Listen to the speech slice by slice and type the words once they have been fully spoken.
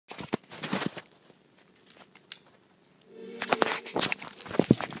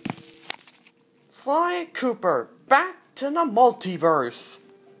Sly Cooper, back to the multiverse.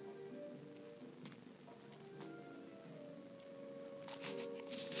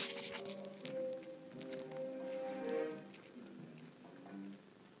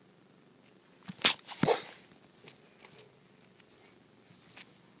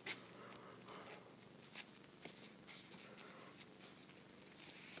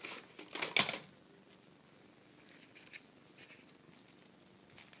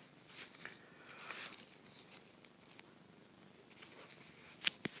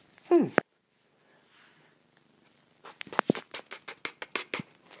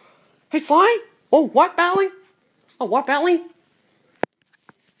 Hey, Sly? Oh, what, Bally? Oh, what, Bally?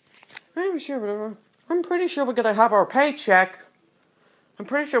 I'm pretty sure we're gonna have our paycheck. I'm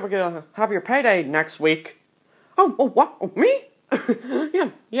pretty sure we're gonna have your payday next week. Oh, what? Oh,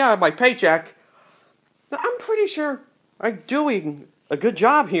 me? yeah, my paycheck. I'm pretty sure I'm doing a good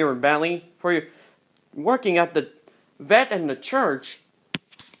job here in Bally for working at the vet and the church.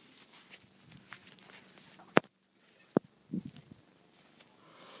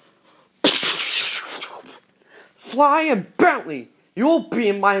 Sly and Bentley, you'll be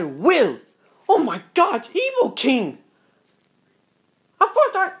in my will. Oh my God, Evil King! I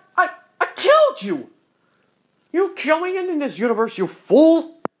thought I killed you. You kill me in this universe, you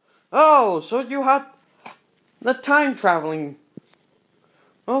fool! Oh, so you had the time traveling.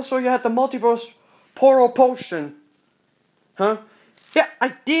 Also, you had the multiverse portal potion. Huh? Yeah,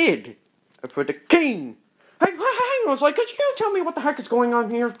 I did. For the king. Hey, hang on, Sly, could you tell me what the heck is going on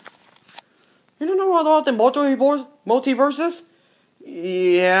here? You don't know about the multiverses?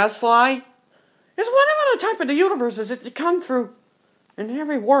 Yeah, Sly. It's whatever the type of the universes that come through in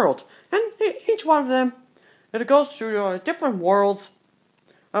every world. And each one of them, it goes through different worlds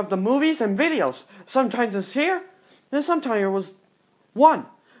of the movies and videos. Sometimes it's here, and sometimes it was one.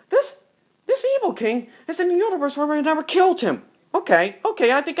 This Evil King is in the universe where we never killed him. Okay,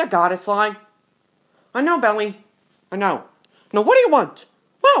 I think I got it, Sly. I know, Belly. I know. Now, what do you want?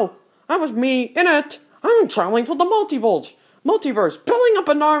 Well, that was me in it. I'm traveling for the multiverse, building up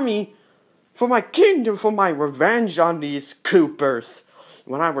an army for my kingdom, for my revenge on these Coopers.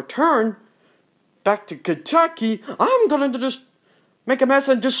 When I return back to Kentucky, I'm gonna just make a mess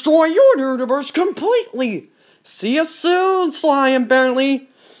and destroy your universe completely. See you soon, Sly and Bentley.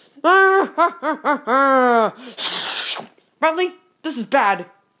 Bentley, this is bad.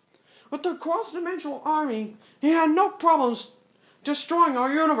 With the cross-dimensional army, he had no problems destroying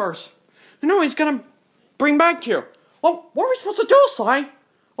our universe. You know he's gonna bring back here. Well, what are we supposed to do, Sly?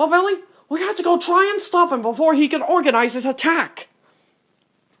 Well, Bentley, we have to go try and stop him before he can organize his attack.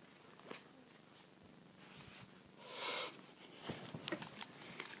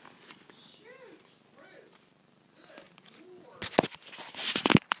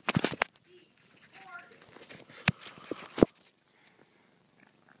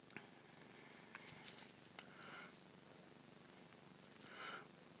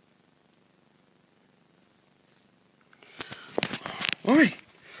 Alright,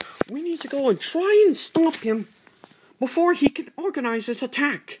 we need to go and try and stop him before he can organize his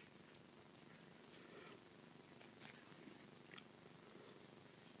attack.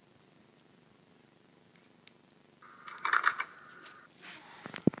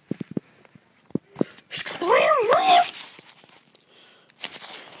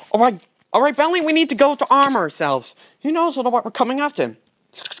 Alright, Bentley, we need to go to arm ourselves. He knows what we're coming after him.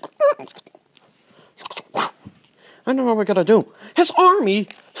 I know what we're gonna do. His army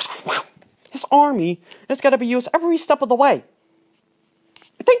is gonna be used every step of the way.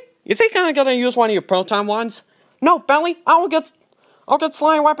 You think I'm gonna use one of your proton ones? No, Bentley, I'll get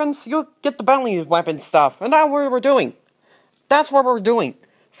Sly weapons, you get the Bentley weapon stuff, and that's what we're doing. That's what we're doing.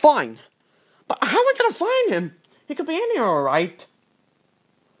 Fine. But how are we gonna find him? He could be anywhere, alright?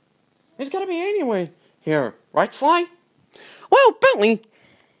 He's gotta be anywhere here, right, Sly? Well, Bentley,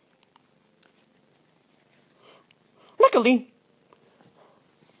 luckily,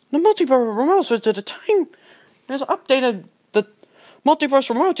 the multiverse remote switch at the time has updated the multiverse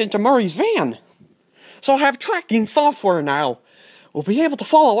remote into Murray's van. So I have tracking software now. We'll be able to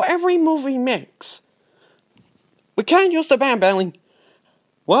follow every movie mix. We can't use the van, Bentley.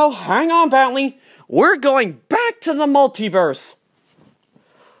 Well, hang on, Bentley. We're going back to the multiverse.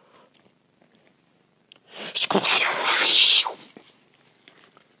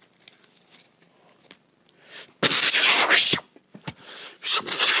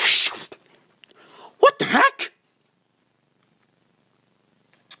 What the heck?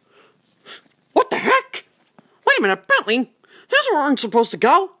 What the heck? Wait a minute, Bentley. That's where we aren't supposed to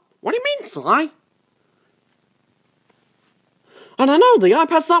go. What do you mean, Sly? I don't know, the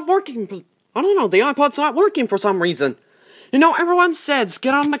iPad's not working I don't know, the iPod's not working for some reason. You know, everyone says,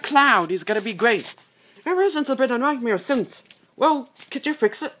 get on the cloud, it's gonna be great. Ever since it's been a nightmare since. Well, could you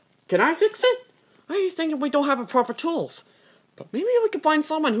fix it? Can I fix it? I think we don't have the proper tools. But maybe we could find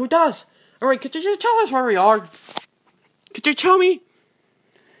someone who does. Alright, could you tell us where we are? Could you tell me?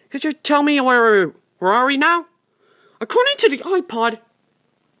 Could you tell me where are we now? According to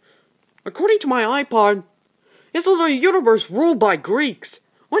my iPod, it's a universe ruled by Greeks.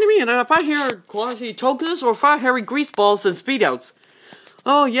 What do you mean? And if I hear quasi tokus or if I hear grease balls and speedouts?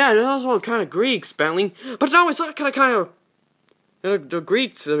 Oh yeah, those are kind of Greeks, Bentley. But no, it's not kind of the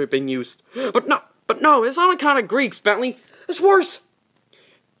Greeks that have been used. But no, it's not kind of Greeks, Bentley. It's worse.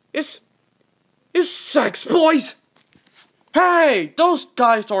 It's sex, boys. Hey, those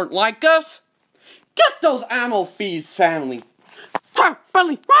guys aren't like us. Get those ammo thieves, family.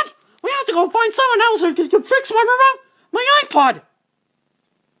 Bentley, run! We have to go find someone else who can fix my iPod.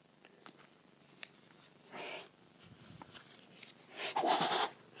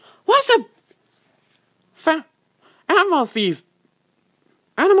 What's a animal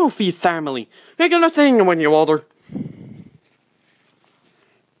thief family? You're gonna sing when you're older.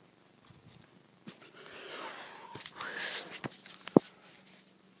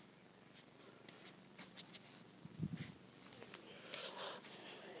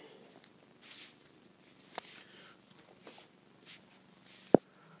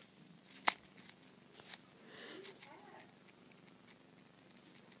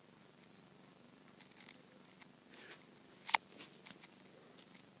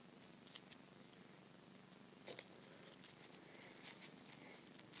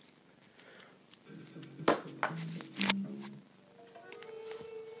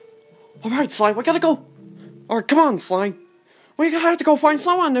 Alright, Sly, we gotta go. Alright, come on, Sly. We have to go find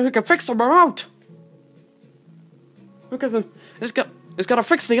someone who can fix the remote. Look at them. It's gotta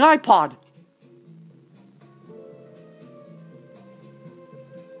fix the iPod.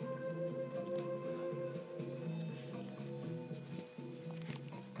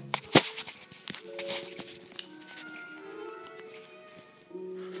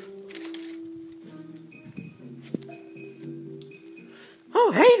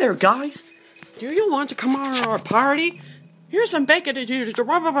 Oh, hey there, guys. Do you want to come on our party? Here's some bacon to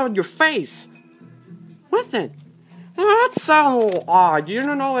rub up on your face. With it. That sounds a little odd. You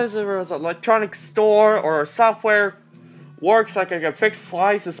don't know if there's an electronic store or software works like I can fix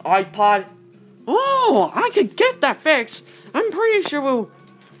Slice's iPod. Oh, I could get that fixed. I'm pretty sure we'll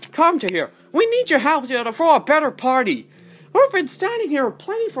come to here. We need your help to throw a better party. We've been standing here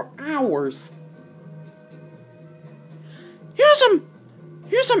plenty for hours.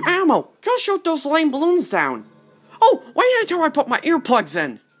 Here's some ammo. Go shoot those lame balloons down. Oh, wait until I put my earplugs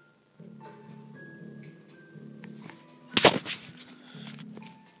in.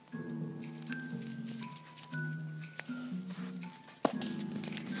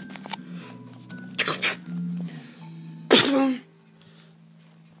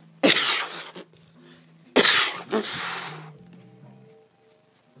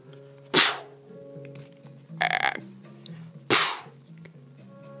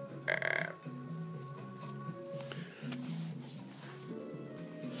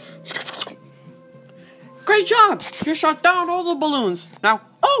 Great job! You shot down all the balloons. Now,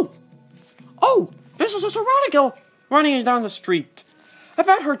 oh! This is a Serrano running down the street. I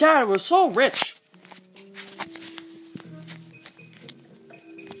bet her dad was so rich.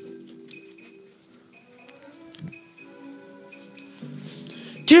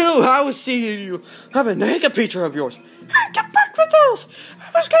 Dude, I was seeing you have a naked picture of yours. Hey, get back with those!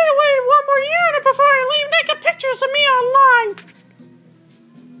 I was getting away one more year before I leave naked pictures of me online.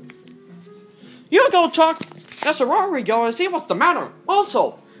 You go talk to Ferrari go and see what's the matter.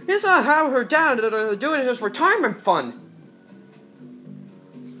 Also, is that how her dad doing his retirement fund?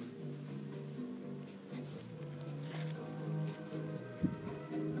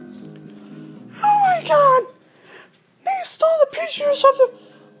 Oh my god! They stole the pictures of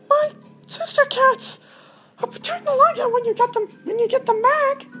my sister cats. I'll pretend to like it when you get them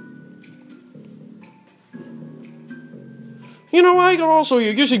back. You know, I could also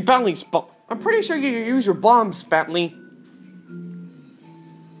you're using Bentley's bomb. I'm pretty sure you use your bombs, Bentley.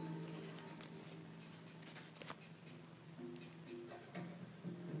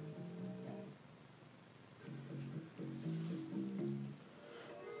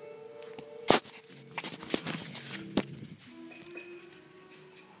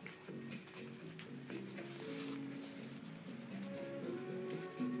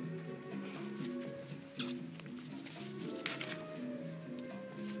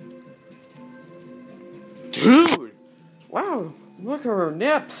 Dude! Wow, look at her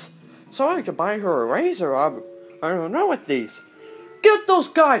nips. so I could buy her a razor. I don't know what these. Get those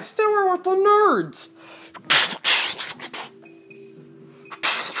guys! They were with the nerds!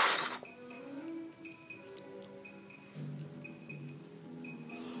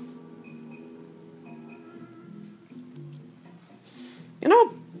 You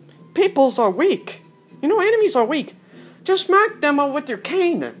know, peoples are weak. You know, enemies are weak. Just smack them with your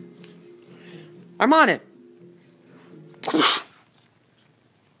cane. I'm on it.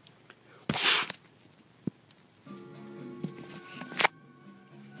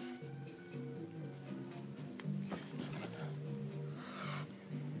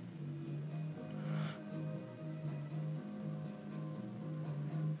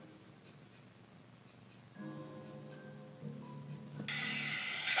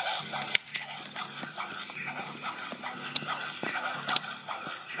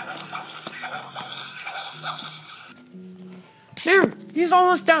 There, he's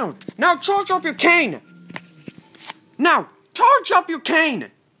almost down. Now charge up your cane. Now, charge up your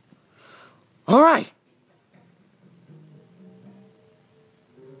cane. All right.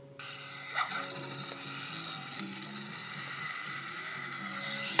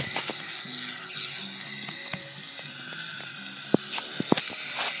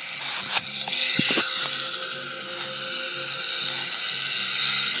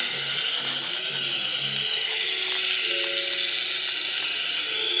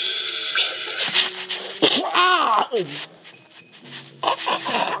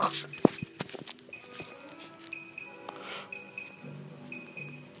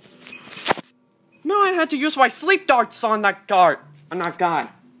 No, I had to use my sleep darts on that guy.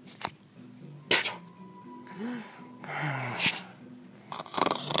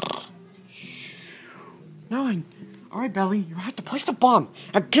 No, alright, Belly, you have to place the bomb.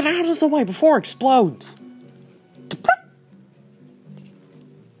 Now get out of the way before it explodes.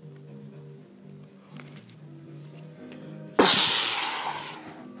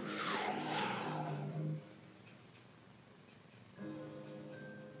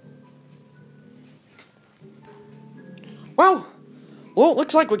 Well, it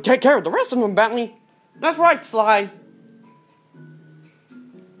looks like we take care of the rest of them, Bentley. That's right, Sly.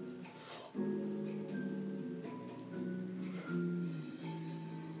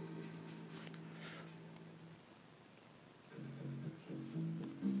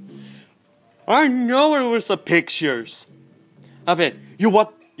 I know it was the pictures of it. You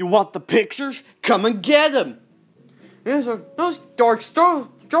want the pictures? Come and get them. Those dorks,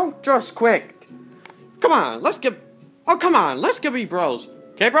 don't just quick. Come on, let's get me bros.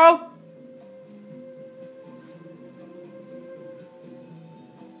 Okay, bro?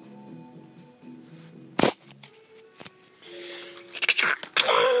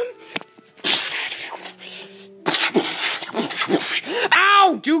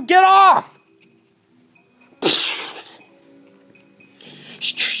 Ow, dude, get off!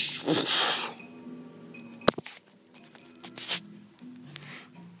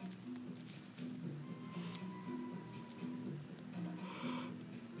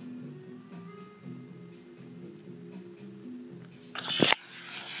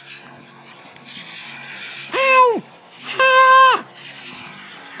 Ow! Ah!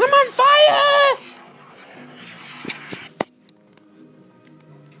 I'm on fire!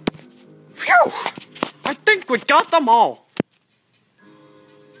 Phew! I think we got them all.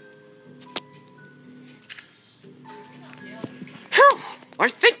 Phew! I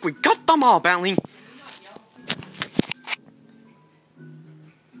think we got them all, Bentley.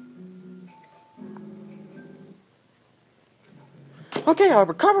 Okay, I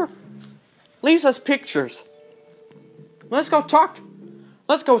recover Lisa's pictures. Let's go talk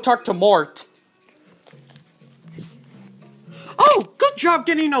to Mort. Oh, good job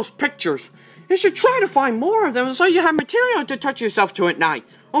getting those pictures. You should try to find more of them so you have material to touch yourself to at night.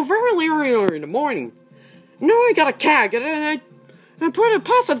 Or very early in the morning. No, I got a cat. I put a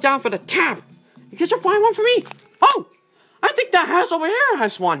pasta down for the tap. You should find one for me. Oh, I think that house over here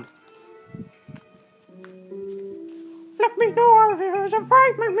has one. Let me know if there's a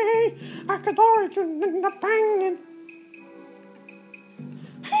fight with me. I could origin in the banging.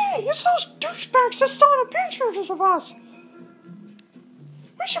 Hey, it's those douchebags that stole the pictures of us.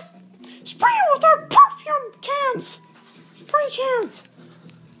 We should spray them with our perfume cans. Spray cans.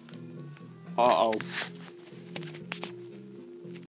 Uh-oh.